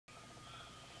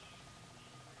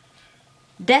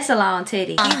That's a long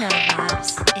titty. You know the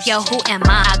vibes. Yo, who am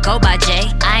I? I go by J.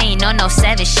 I ain't on no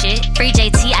savage shit. Free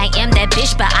JT, I am that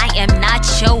bitch, but I am not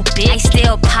your bitch. I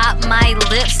still pop my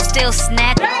lips, still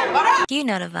snack. You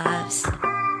know the vibes.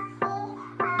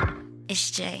 It's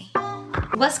J.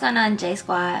 What's going on, J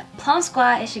Squad? Plum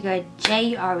Squad, it's your girl J.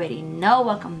 You already know.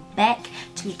 Welcome back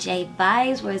to J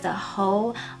Vibes, where there's a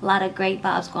whole lot of great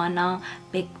vibes going on.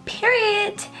 Big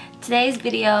period. Today's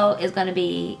video is going to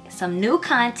be some new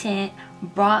content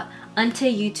brought onto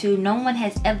YouTube. No one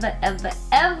has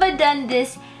ever done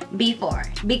this before,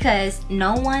 because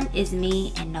no one is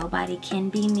me and nobody can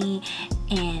be me,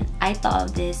 and I thought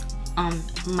of this on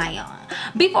my own.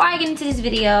 Before I get into this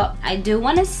video, I do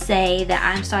want to say that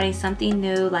I'm starting something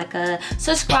new, like a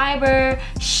subscriber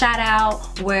shout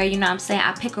out, where, you know what I'm saying,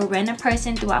 I pick a random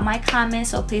person throughout my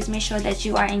comments. So please make sure that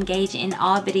you are engaged in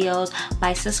all videos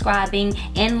by subscribing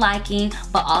and liking,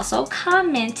 but also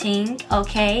commenting.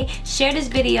 Okay, share this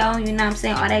video, you know what I'm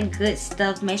saying, all that good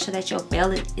stuff. Make sure that your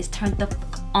bell is turned the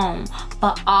fuck on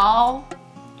for all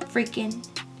freaking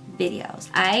videos.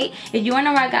 Alright, if you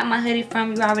wonder where I got my hoodie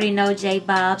from, you already know,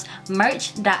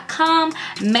 jbobsmerch.com.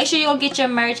 Make sure you go get your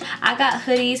merch. I got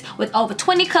hoodies with over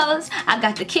 20 colors. I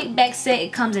got the kickback set.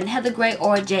 It comes in heather gray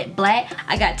or jet black.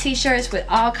 I got t-shirts with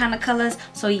all kind of colors.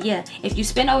 So yeah, if you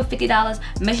spend over $50,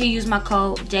 make sure you use my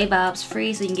code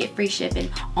jbobsfree so you can get free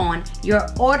shipping on your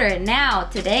order. Now,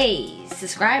 today's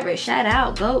subscriber shout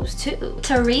out goes to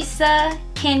Teresa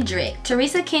Kendrick.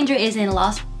 Teresa Kendrick is in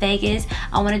Las Vegas.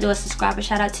 I want to do a subscriber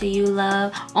shout out to you,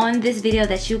 love, on this video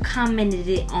that you commented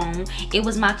it on. It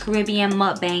was my Caribbean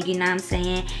mukbang, you know what I'm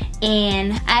saying,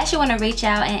 and I actually want to reach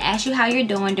out and ask you how you're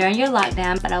doing during your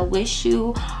lockdown. But I wish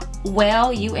you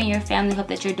well, you and your family. Hope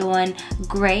that you're doing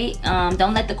great.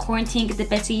 Don't let the quarantine get the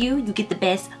best of you. You get the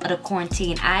best of the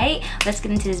quarantine. Alright, let's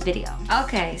get into this video.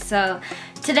 Okay, so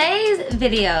today's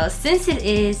video, since it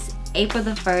is April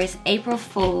the 1st, April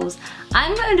Fools,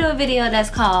 I'm gonna do a video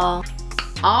that's called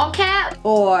all cap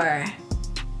or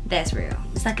that's real.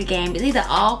 It's like a game. It's either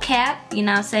all cap, you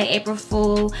know what I'm saying, April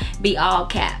Fool, be all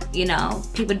cap. You know,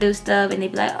 people do stuff and they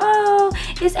be like, oh,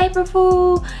 it's April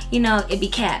Fool, you know, it be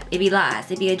cap, it be lies,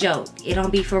 it be a joke, it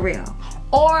don't be for real.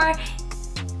 Or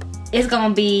it's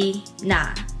gonna be,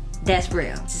 nah, that's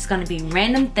real. It's just gonna be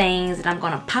random things that I'm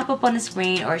gonna pop up on the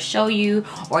screen or show you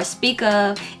or speak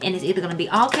of, and it's either gonna be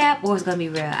all cap or it's gonna be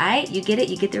real. Alright, you get it,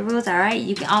 you get the rules. Alright,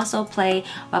 you can also play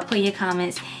by putting your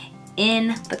comments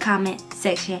in the comment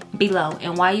section below.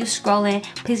 And while you scrolling,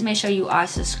 please make sure you are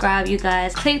subscribed, you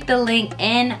guys. Click the link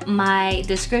in my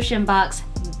description box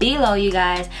below, you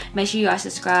guys. Make sure you are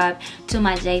subscribed to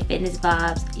my J Fitness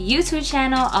Vibes YouTube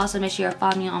channel. Also make sure you're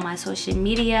following me on my social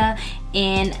media,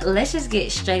 and let's just get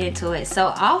straight into it. So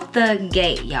off the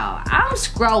gate, y'all, I'm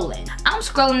scrolling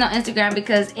on Instagram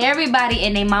because everybody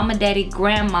and their mama, daddy,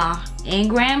 grandma, and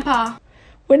grandpa,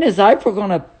 when is April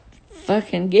gonna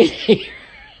fucking get here,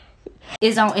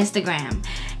 is on Instagram.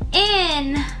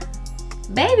 And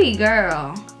baby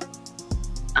girl,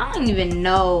 I don't even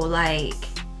know, like,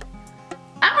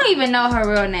 I don't even know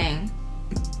her real name.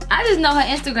 I just know her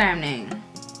Instagram name.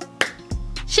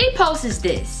 She posts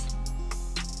this.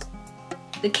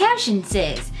 The caption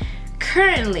says,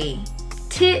 currently,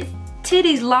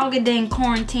 titties longer than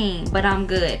quarantine, but I'm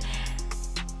good.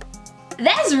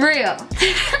 That's real.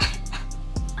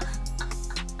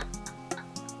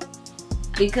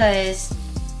 Because,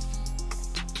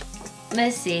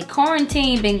 let's see,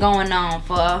 quarantine been going on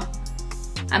for,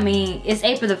 I mean, it's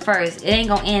April the 1st. It ain't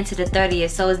gonna end to the 30th.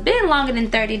 So it's been longer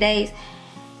than 30 days.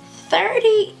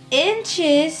 30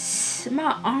 inches.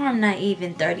 My arm not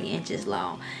even 30 inches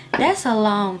long. That's a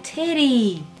long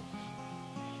titty.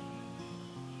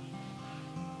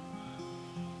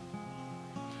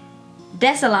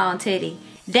 That's a long titty.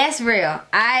 That's real.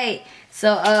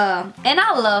 So, and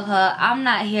I love her. I'm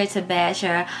not here to bash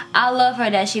her. I love her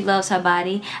that she loves her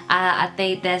body. I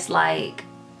think that's like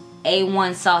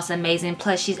A1 sauce amazing.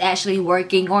 Plus she's actually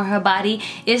working on her body.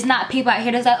 It's not people out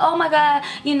here that's like, oh my god,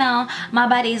 you know, my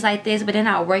body is like this, but they're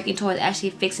not working towards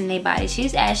actually fixing their body.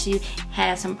 She's actually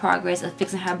had some progress of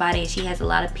fixing her body, and she has a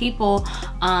lot of people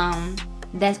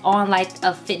that's on like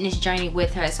a fitness journey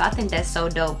with her. So I think that's so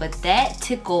dope. But that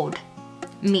tickled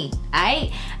me.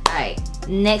 Alright,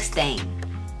 next thing,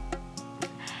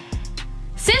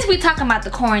 since we talking about the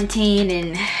quarantine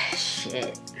and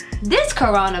shit, this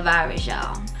coronavirus,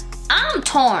 y'all, I'm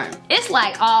torn. It's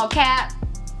like all cap,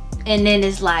 and then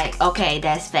it's like, okay,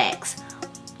 that's facts.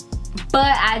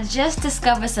 But I just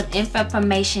discovered some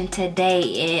information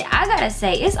today, and I gotta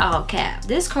say, it's all cap.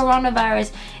 This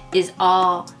coronavirus is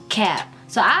all cap.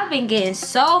 So I've been getting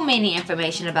so many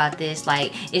information about this.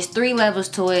 Like, it's 3 levels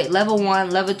to it. Level 1,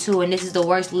 level 2, and this is the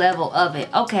worst level of it.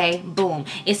 Okay, boom.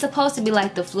 It's supposed to be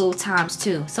like the flu times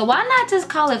 2. So why not just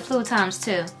call it flu times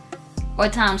 2? Or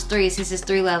times 3, since it's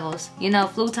 3 levels. You know,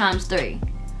 flu times 3.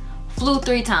 Flu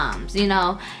 3 times, you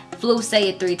know. Flu, say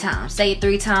it 3 times. Say it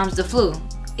 3 times the flu.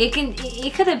 It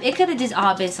could have just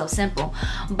all been so simple.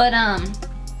 But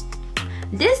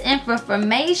this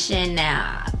information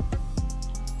now,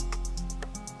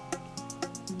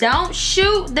 don't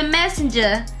shoot the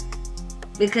messenger,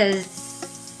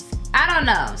 because I don't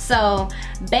know. So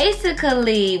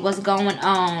basically what's going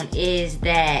on is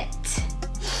that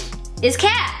it's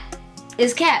cap.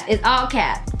 It's cap. It's all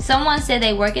cap. Someone said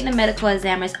they work in the medical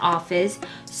examiner's office.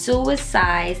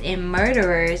 Suicides and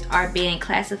murderers are being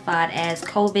classified as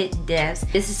COVID deaths.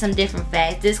 This is some different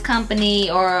facts. This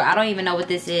company, or I don't even know what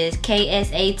this is,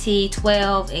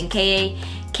 KSAT12 and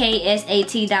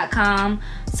KSAT.com,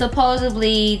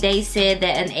 supposedly they said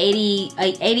that an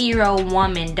 80-year-old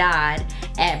woman died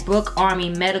at Brooke Army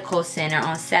Medical Center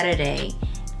on Saturday.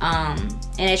 And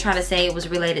they're trying to say it was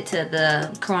related to the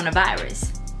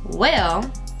coronavirus. Well,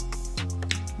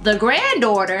 the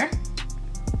granddaughter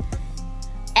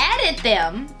added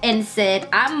them and said,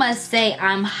 I must say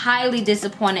I'm highly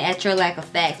disappointed at your lack of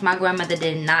facts. My grandmother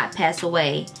did not pass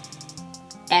away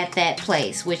at that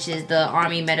place, which is the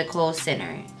Army Medical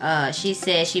Center. She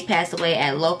said she passed away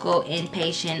at local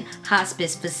inpatient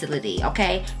hospice facility.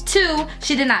 Okay, 2,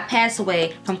 she did not pass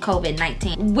away from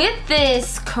COVID-19. With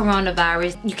this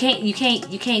coronavirus, you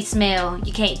can't smell,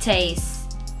 you can't taste,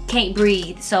 can't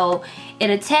breathe. So it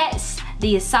attacks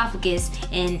the esophagus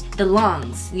and the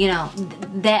lungs, you know,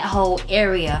 that whole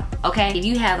area. Okay, if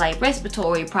you have like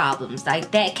respiratory problems,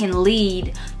 like that can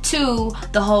lead to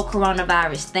the whole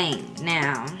coronavirus thing.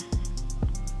 Now,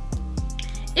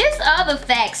 it's other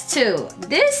facts too.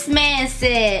 This man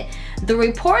said the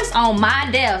reports on my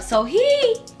death, so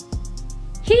he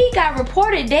got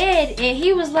reported dead and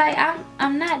he was like,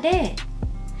 I'm not dead.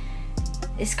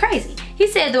 It's crazy. He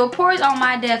said the reports on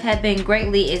my death have been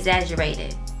greatly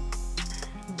exaggerated.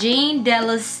 Gene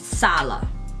Della Sala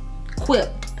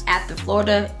quipped after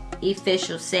Florida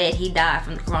officials said he died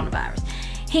from the coronavirus.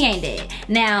 He ain't dead.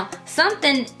 Now,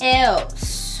 something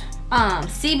else.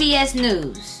 CBS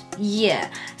News.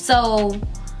 Yeah. So,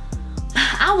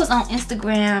 I was on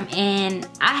Instagram and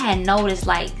I had noticed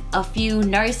like a few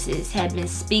nurses had been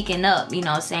speaking up, you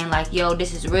know, saying like, yo,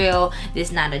 this is real. This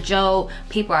is not a joke.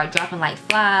 People are dropping like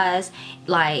flies.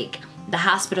 Like, the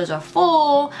hospitals are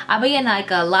full. I've been getting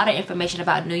like a lot of information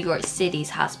about New York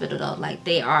City's hospital though. Like,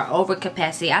 they are over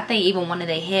capacity. I think even one of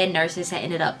the head nurses had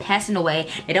ended up passing away.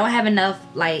 They don't have enough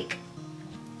like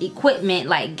equipment,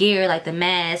 like gear, like the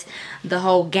mask, the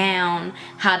whole gown,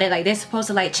 how they're supposed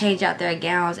to like change out their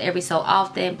gowns every so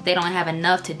often, but they don't have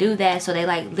enough to do that. So they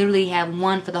like literally have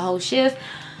one for the whole shift.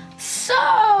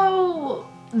 So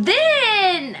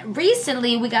then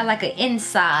recently we got like an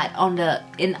inside on the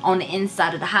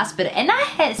inside of the hospital, and I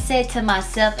had said to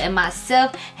myself, and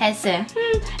myself had said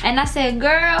and I said,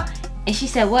 girl, and she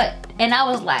said, what? And I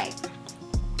was like,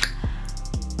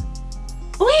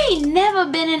 we ain't never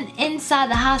been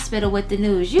inside the hospital with the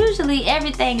news. Usually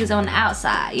everything is on the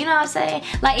outside, you know what I'm saying?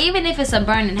 Like, even if it's a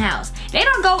burning house, they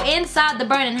don't go inside the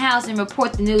burning house and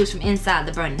report the news from inside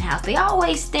the burning house. They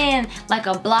always stand like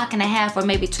a block and a half or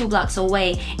maybe 2 blocks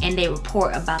away and they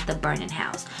report about the burning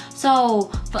house.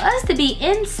 So for us to be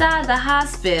inside the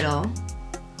hospital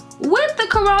with the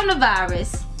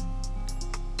coronavirus,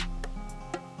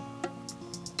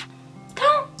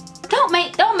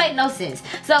 don't make no sense.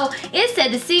 So it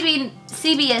said the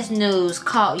CBS News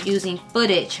caught using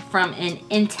footage from an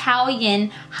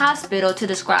Italian hospital to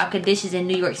describe conditions in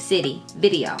New York City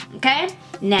video. Okay,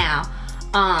 now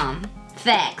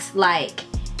facts, like,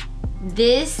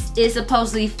 this is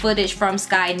supposedly footage from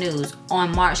Sky News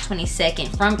on March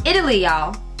 22nd from Italy,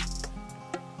 y'all.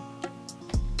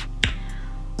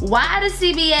 Why the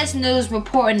CBS News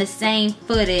reporting the same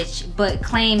footage but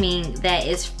claiming that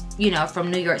it's, you know, from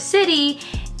New York City,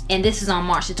 and this is on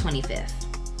March the 25th?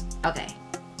 Okay,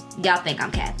 y'all think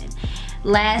I'm capping.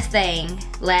 Last thing,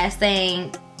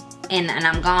 and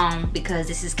I'm gone because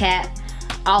this is cap.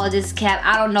 All of this is cap.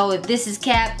 I don't know if this is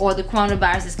cap or the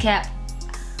coronavirus is cap.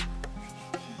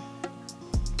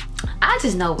 I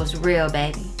just know it was real,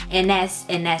 baby, and that's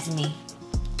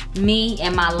me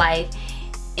and my life,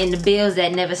 and the bills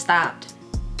that never stopped,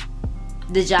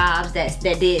 the jobs that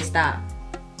did stop.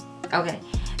 Okay,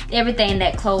 everything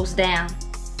that closed down.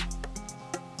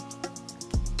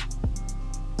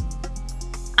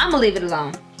 I'ma leave it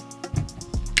alone.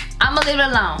 I'ma leave it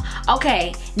alone.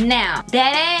 Okay, now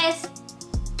that ass,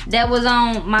 that was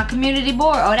on my community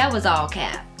board, oh, that was all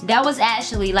cap. That was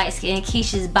actually light skin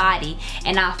Keisha's body,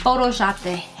 and I photoshopped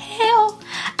the hell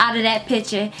out of that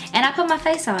picture and I put my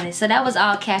face on it. So that was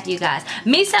all cap, you guys.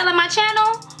 Me selling my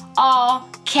channel, all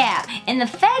cap. And the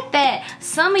fact that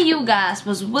some of you guys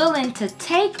was willing to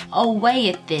take away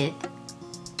at this,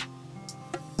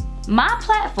 my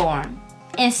platform,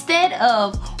 instead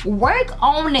of work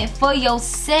on it for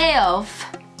yourself,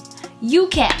 you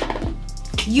cap.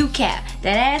 You cap.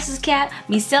 That ass is cap.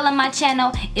 Me selling my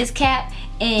channel is cap.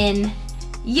 And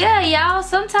yeah, y'all,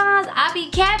 sometimes I be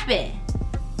capping,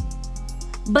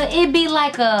 but it be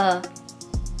like a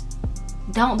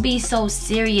don't be so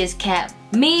serious cap.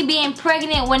 Me being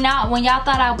pregnant when y'all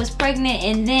thought I was pregnant,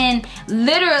 and then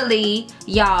literally,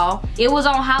 y'all, it was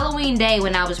on Halloween day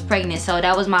when I was pregnant, so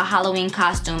that was my Halloween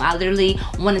costume. I literally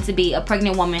wanted to be a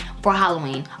pregnant woman for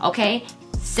Halloween, okay?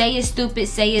 Say it's stupid,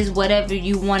 say it's whatever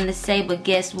you want to say, but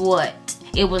guess what?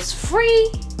 It was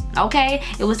free, okay?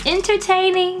 It was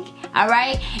entertaining, all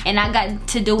right? And I got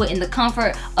to do it in the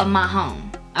comfort of my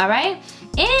home, all right?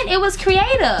 And it was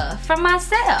creative for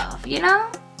myself, you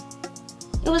know?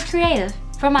 It was creative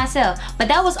for myself, but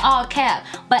that was all cap.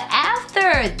 But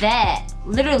after that,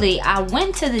 literally, I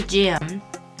went to the gym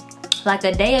like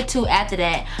a day or two after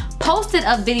that, posted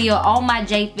a video on my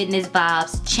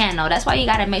VibZ channel. That's why you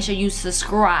gotta make sure you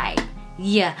subscribe.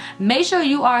 Yeah, make sure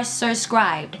you are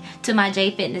subscribed to my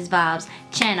VibZ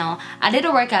channel. I did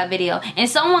a workout video, and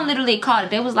someone literally called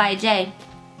it. They was like, Jay,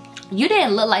 you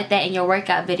didn't look like that in your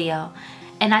workout video.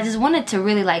 And I just wanted to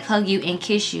really like hug you and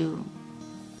kiss you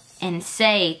and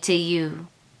say to you,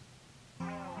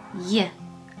 yeah.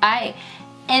 And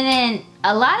then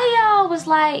a lot of y'all was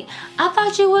like, I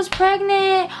thought you was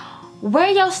pregnant. Where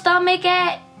your stomach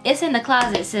at? It's in the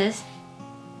closet, sis.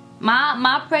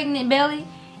 My pregnant belly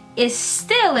is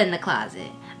still in the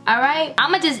closet. Alright?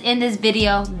 I'ma just end this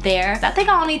video there. I think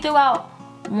I only threw out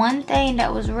one thing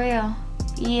that was real.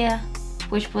 Yeah.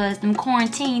 Which was them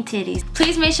quarantine titties.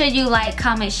 Please make sure you like,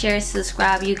 comment, share,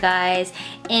 subscribe, you guys.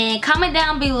 And comment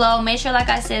down below. Make sure, like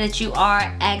I said, that you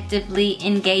are actively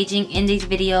engaging in these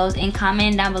videos. And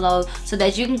comment down below so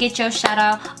that you can get your shout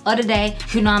out of the day.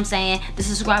 You know what I'm saying? The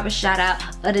subscriber shout out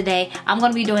of the day. I'm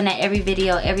going to be doing that every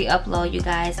video, every upload, you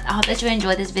guys. I hope that you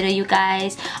enjoyed this video, you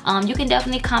guys. You can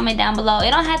definitely comment down below.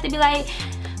 It don't have to be like,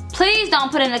 please don't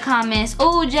put in the comments,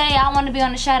 oh, Jay, I want to be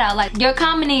on the shout out. Like, your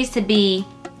comment needs to be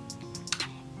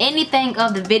anything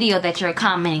of the video that you're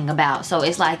commenting about. So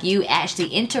it's like you actually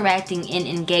interacting and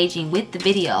engaging with the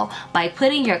video by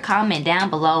putting your comment down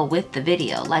below with the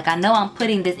video. Like, I know I'm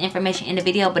putting this information in the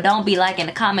video, but don't be like in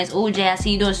the comments, oh, Jay, I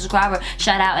see you doing a subscriber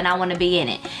shout out and I want to be in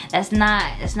it. That's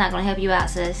not gonna help you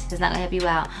out, sis. That's not gonna help you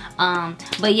out.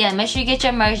 But yeah, make sure you get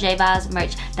your merch,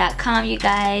 VibZmerch.com, you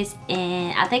guys.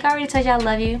 And I think I already told you I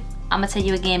love you. I'm gonna tell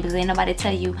you again because ain't nobody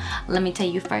tell you. Let me tell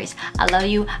you first. I love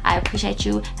you. I appreciate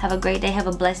you. Have a great day. Have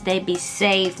a blessed day. Be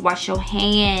safe. Wash your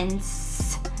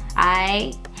hands.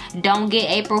 Alright? Don't get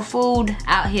April food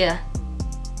out here.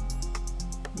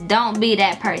 Don't be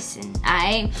that person.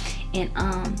 Alright? And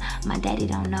my daddy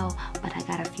don't know, but I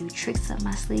got a few tricks up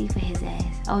my sleeve for his ass.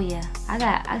 Oh yeah. I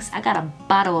got a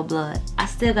bottle of blood. I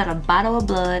still got a bottle of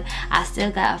blood. I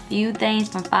still got a few things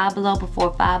from Five Below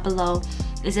before Five Below.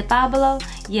 Is it Five Below?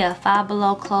 Yeah, Five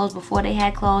Below clothes before they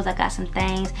had clothes. I got some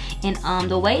things. And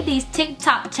the way these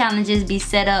TikTok challenges be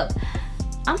set up,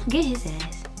 I'm gonna get his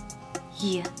ass.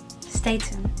 Yeah, stay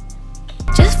tuned.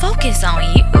 Just focus on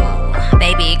you,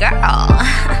 baby girl.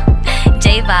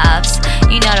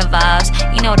 VibZ, you know the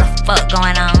vibes. You know what the fuck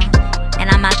going on. And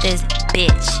I'm out this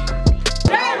bitch.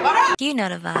 You know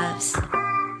the vibes.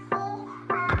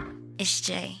 It's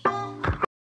Jay.